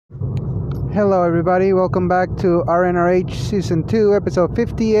Hello, everybody. Welcome back to RNRH Season 2, Episode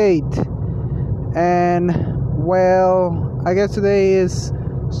 58. And, well, I guess today is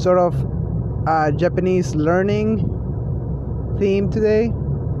sort of a Japanese learning theme today.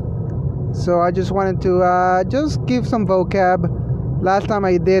 So I just wanted to just give some vocab. Last time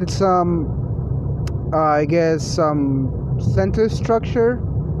I did some sentence structure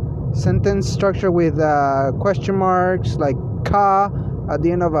with question marks, like ka at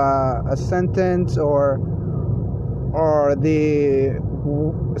the end of a sentence, or the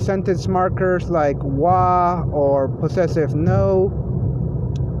sentence markers like wa or possessive no.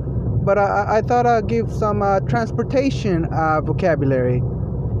 But I thought I'd give some transportation vocabulary,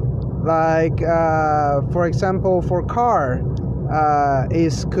 like for example, for car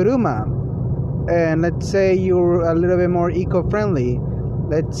is kuruma, and let's say you're a little bit more eco-friendly,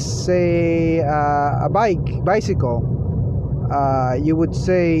 let's say a bicycle, you would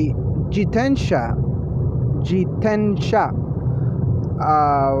say jitensha.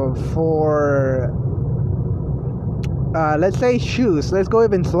 For let's say shoes, let's go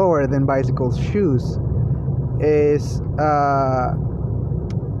even slower than bicycles. Shoes is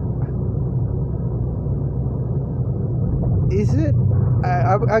it?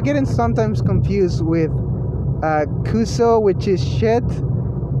 I'm getting sometimes confused with kuso, which is shit,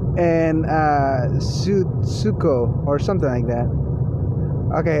 and suko or something like that.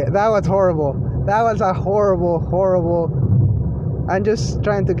 Okay, that was horrible. That was a horrible. I'm just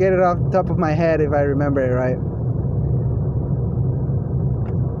trying to get it off the top of my head if I remember it right.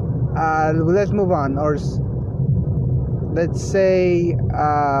 Let's move on. Or let's say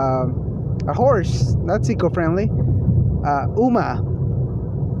a horse. That's eco-friendly. Uma.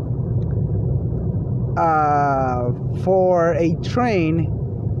 For a train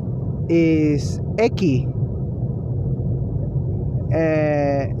is eki,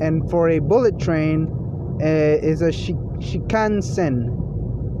 and for a bullet train is a shikansen.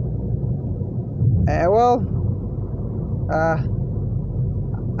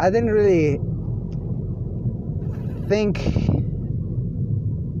 I didn't really think.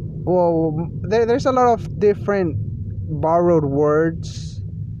 Well, there's a lot of different borrowed words.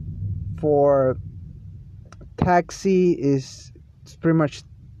 For taxi it's pretty much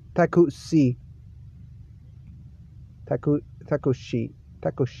takushi.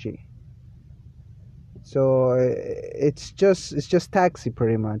 So it's just taxi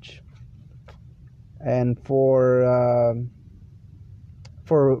pretty much. And for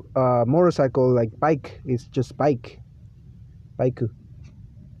motorcycle, like bike, it's just bike. Bike.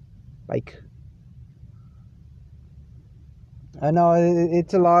 I know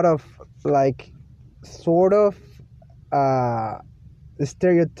it's a lot of like sort of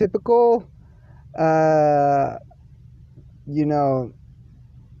stereotypical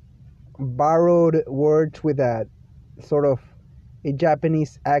borrowed words with that sort of a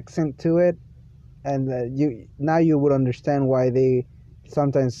Japanese accent to it, and you would understand why they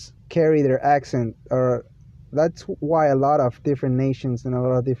sometimes carry their accent, or that's why a lot of different nations and a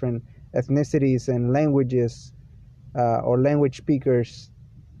lot of different ethnicities and languages or language speakers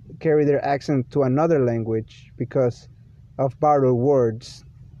carry their accent to another language because of borrowed words.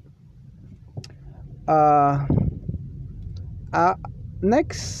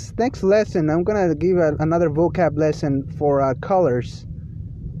 Next lesson, I'm gonna give another vocab lesson for colors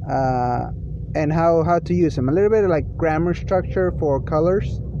and how to use them. A little bit of like grammar structure for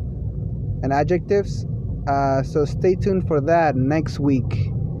colors and adjectives. So stay tuned for that next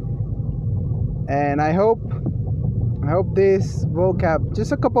week. And I hope this vocab,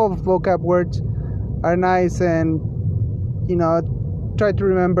 just a couple of vocab words, are nice, and try to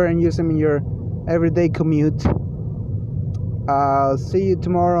remember and use them in your everyday commute. I'll see you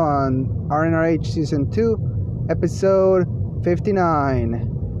tomorrow on RNRH Season 2, Episode 59.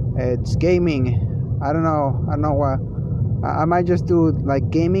 It's gaming. I don't know what. I might just do like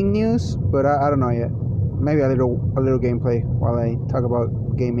gaming news, but I don't know yet. Maybe a little gameplay while I talk about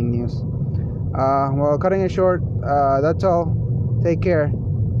gaming news. Well, cutting it short, that's all. Take care.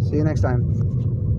 See you next time.